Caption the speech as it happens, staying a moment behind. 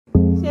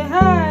Say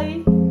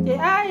hi. Say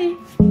hi.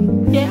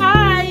 Say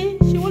hi.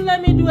 She won't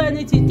let me do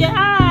anything. Say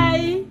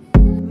hi.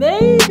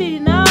 Baby,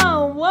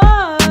 now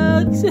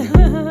what?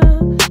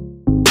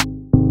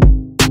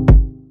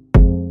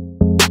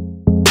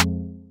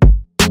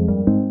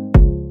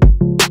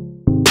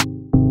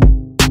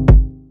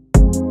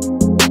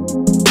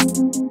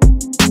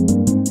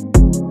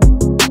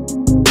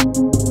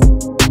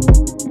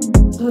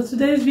 So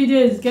today's video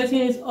is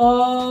getting it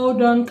all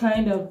done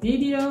kind of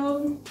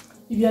video.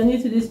 If you are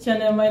new to this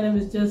channel, my name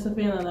is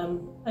Josephine and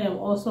I am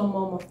also a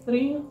mom of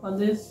 3. On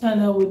this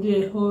channel we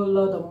do a whole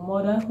lot of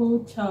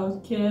motherhood,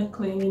 childcare,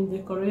 cleaning,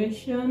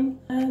 decoration,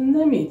 and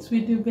name it.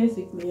 We do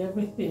basically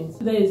everything.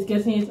 Today is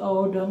getting it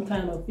all done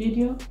kind of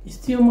video. It's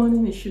still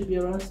morning. It should be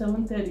around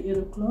 7:30, 8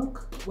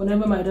 o'clock.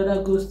 Whenever my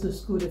daughter goes to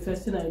school, the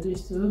first thing I do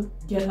is to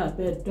get her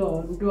bed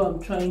done, though I'm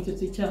trying to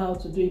teach her how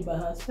to do it by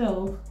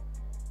herself.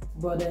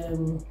 But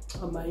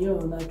on my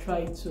own, I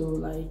try to,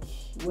 like,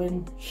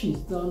 when she's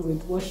done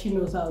with what she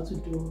knows how to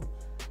do,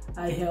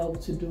 I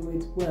help to do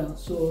it well.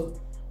 So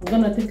I'm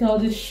gonna take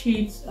out these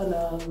sheets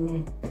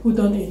and put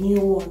on a new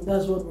one.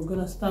 That's what we're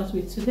gonna start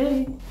with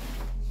today.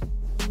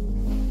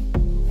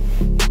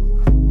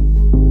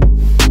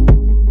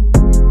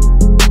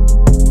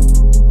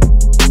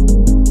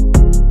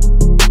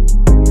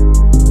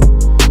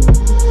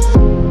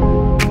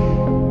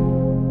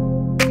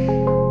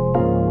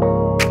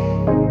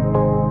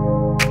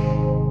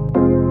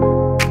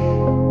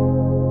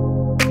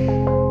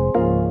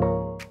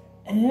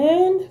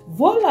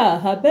 Voila,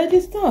 her bed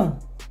is done.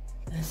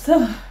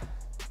 So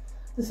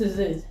this is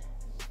it.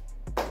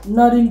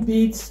 Nothing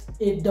beats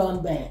a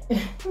done bed.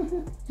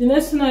 The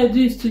next thing I do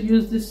is to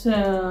use this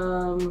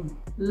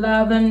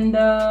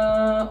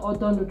lavender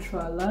odor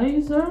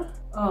neutralizer,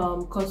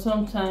 because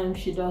sometimes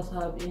she does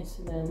have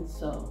incidents.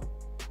 So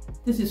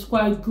this is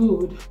quite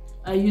good.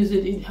 I use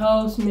it. It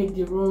helps make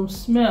the room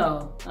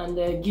smell and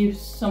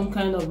gives some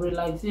kind of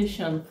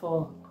relaxation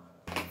for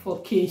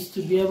kids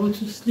to be able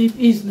to sleep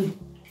easily.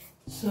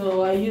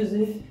 So I use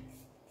it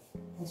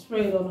and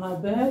spray it on her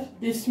bed.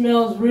 This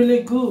smells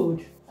really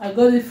good. I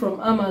got it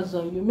from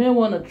Amazon. You may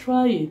want to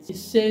try it. It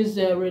says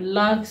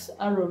Relax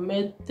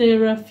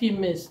Aromatherapy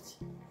Mist.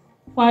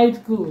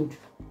 Quite good.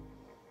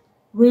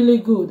 Really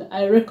good.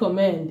 I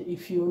recommend.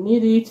 If you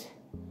need it,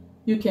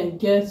 you can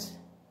get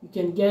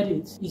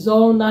it. It's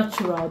all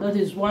natural. That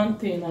is one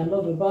thing I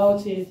love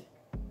about it.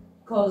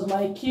 Because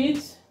my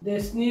kids, they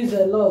sneeze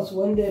a lot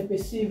when they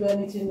perceive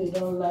anything they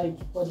don't like,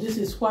 but this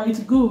is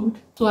quite good.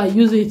 So I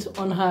use it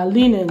on her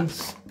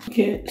linens.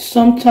 Okay,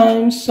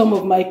 sometimes some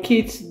of my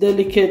kids'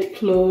 delicate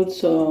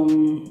clothes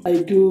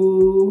I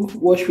do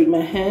wash with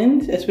my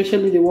hands,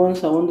 especially the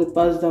ones I want to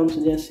pass down to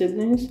their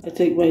siblings. I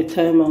take my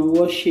time and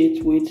wash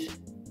it with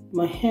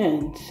my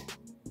hands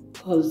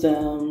because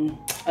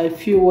I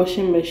feel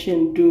washing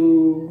machine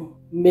do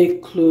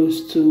make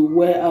clothes to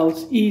wear out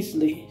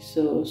easily.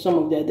 So some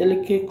of their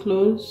delicate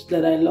clothes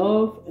that I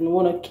love and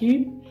want to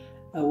keep,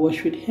 I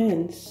wash with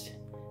hands.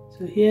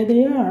 So here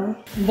they are.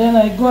 And then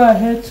I go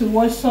ahead to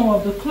wash some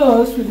of the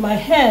clothes with my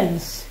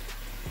hands,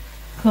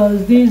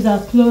 because these are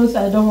clothes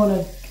I don't want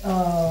to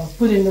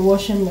put in the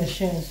washing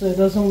machine so it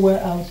doesn't wear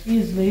out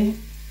easily.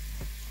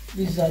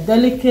 These are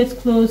delicate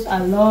clothes I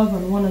love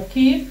and want to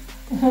keep.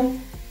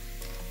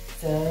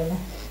 So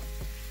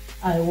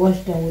I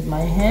wash them with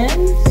my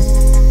hands.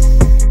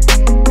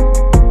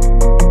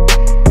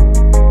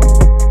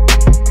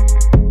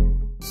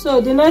 So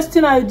the next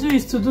thing I do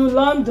is to do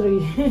laundry.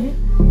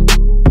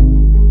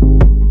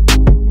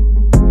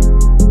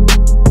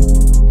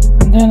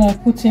 And then I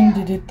put in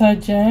the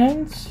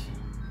detergent.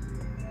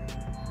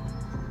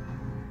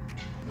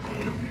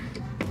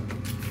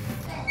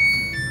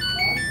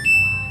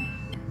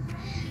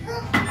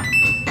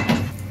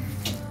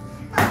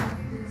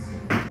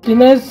 The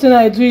next thing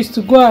I do is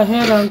to go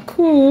ahead and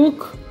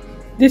cook.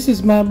 This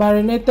is my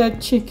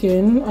marinated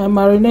chicken. I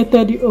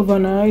marinated it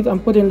overnight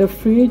and put in the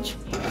fridge.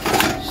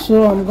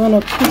 So I'm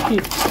gonna cook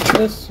it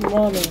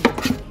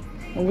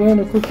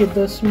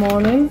this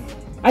morning.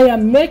 I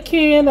am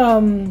making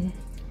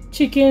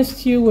chicken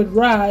stew with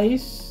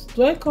rice.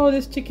 Do I call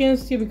this chicken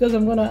stew because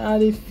I'm gonna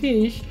add a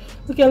fish?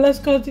 Okay, let's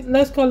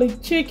call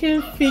it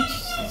chicken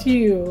fish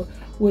stew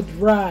with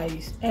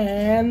rice.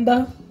 And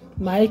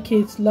my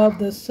kids love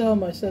this so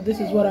much. So this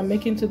is what I'm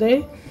making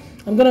today.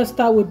 I'm gonna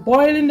start with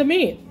boiling the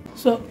meat.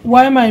 So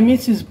while my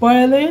meat is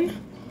boiling,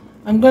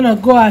 I'm gonna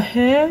go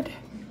ahead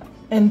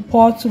and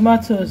pour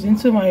tomatoes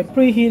into my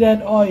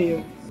preheated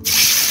oil.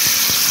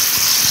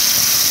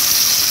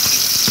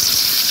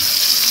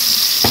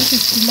 This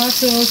is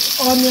tomatoes,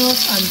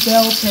 onions, and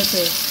bell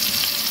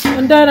peppers.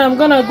 And then I'm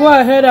gonna go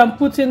ahead and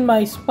put in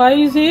my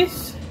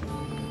spices.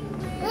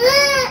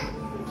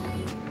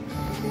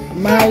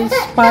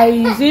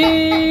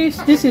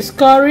 This is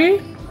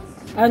curry,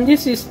 and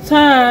this is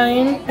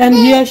thyme, and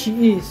here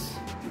she is.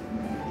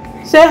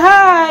 Say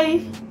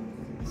hi.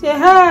 Say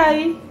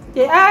hi.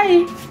 Say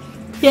hi.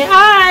 Say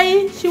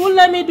hi. She won't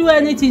let me do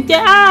anything. Say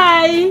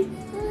hi.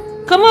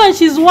 Come on,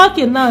 she's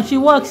walking now. She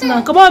walks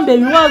now. Come on,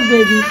 baby. Walk,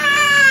 baby.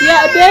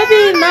 Yeah,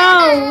 baby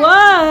now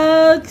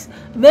walks.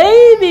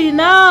 Baby,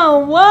 now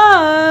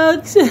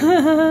what? Say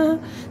hi.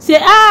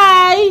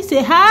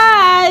 Say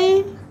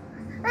hi.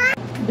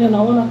 Then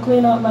I want to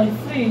clean out my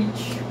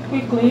fridge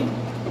quickly.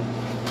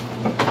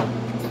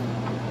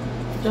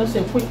 Just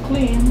a quick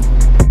clean.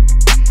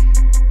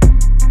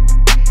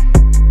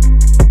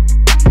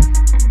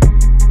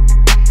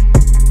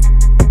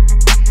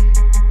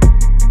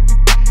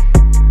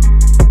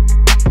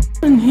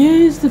 And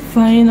here is the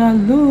final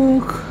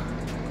look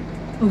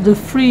of the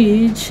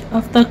fridge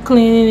after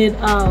cleaning it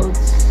out.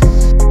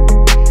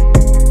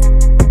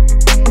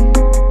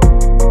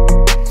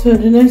 So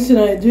the next thing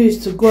I do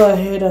is to go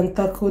ahead and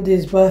tackle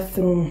this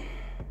bathroom.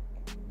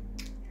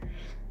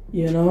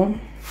 You know,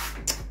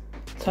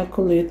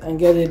 tackle it and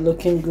get it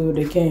looking good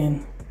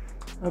again.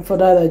 And for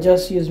that I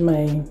just use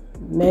my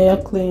nail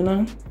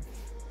cleaner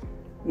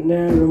and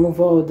then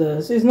remove all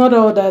this. It's not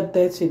all that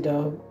dirty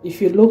though.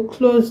 If you look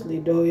closely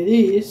though, it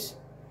is.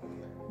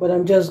 But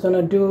I'm just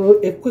gonna do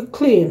a quick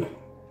clean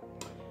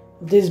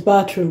of this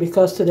bathroom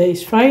because today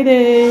is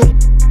Friday.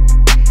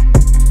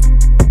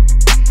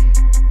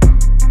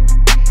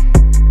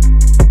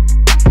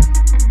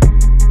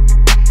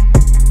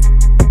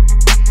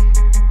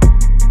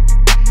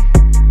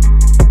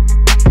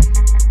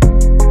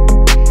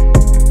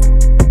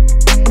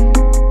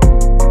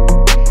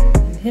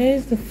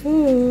 The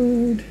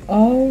food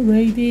all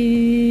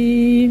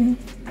ready.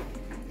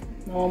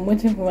 Now I'm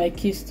waiting for my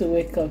kids to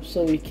wake up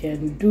so we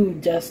can do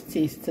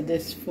justice to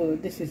this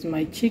food. This is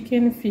my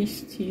chicken fish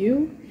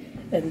stew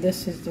and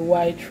this is the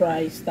white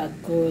rice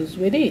that goes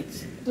with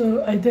it.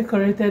 So I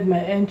decorated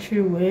my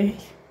entryway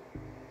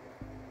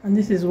and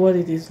this is what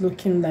it is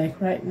looking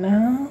like right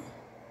now.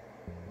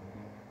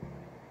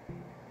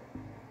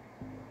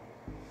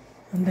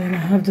 And then I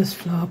have this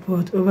flower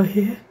pot over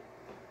here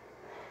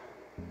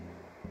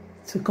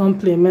to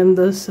complement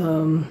this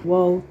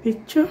wall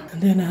picture,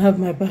 and then I have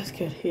my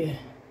basket here.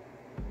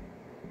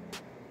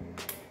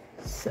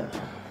 So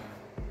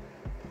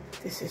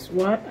this is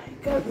what I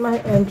got my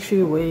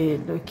entryway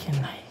looking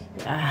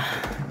like.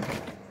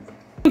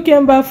 You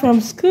came back from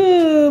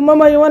school.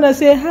 Mama, you wanna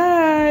say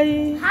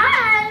hi?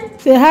 Hi.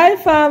 Say hi,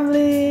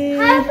 family.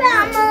 Hi,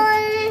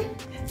 family.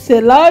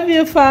 Say love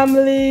you,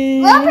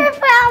 family. Love you,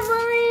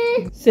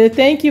 family. Say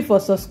thank you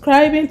for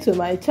subscribing to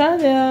my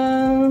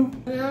channel.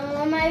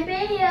 On my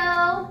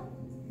video.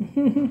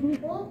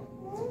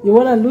 You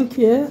wanna look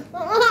here?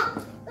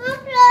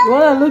 You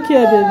wanna look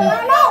here, baby?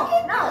 No.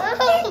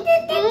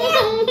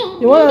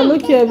 You wanna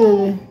look here,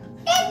 baby?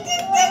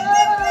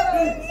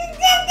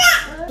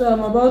 So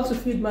I'm about to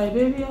feed my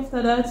baby.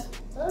 After that,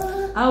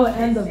 I will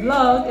end the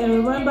vlog. And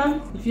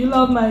remember, if you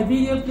love my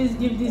video, please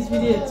give this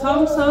video a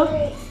thumbs up,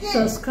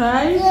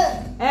 subscribe,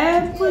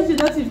 and push the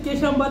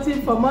notification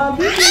button for more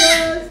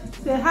videos.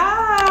 Say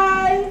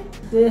hi.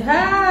 Say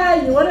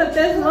hi. You wanna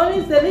taste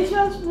mommy's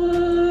delicious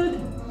food?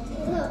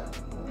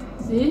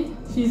 See,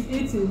 she's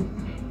eating.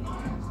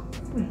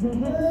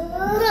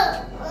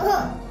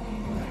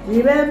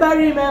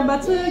 Remember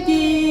to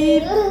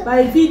give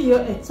my video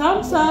a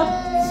thumbs up,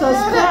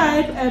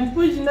 subscribe, and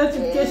push the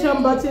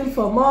notification button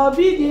for more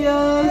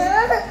videos.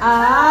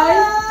 I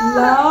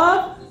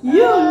love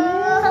you.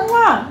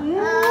 Mwah,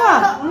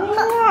 mwah,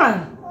 mwah.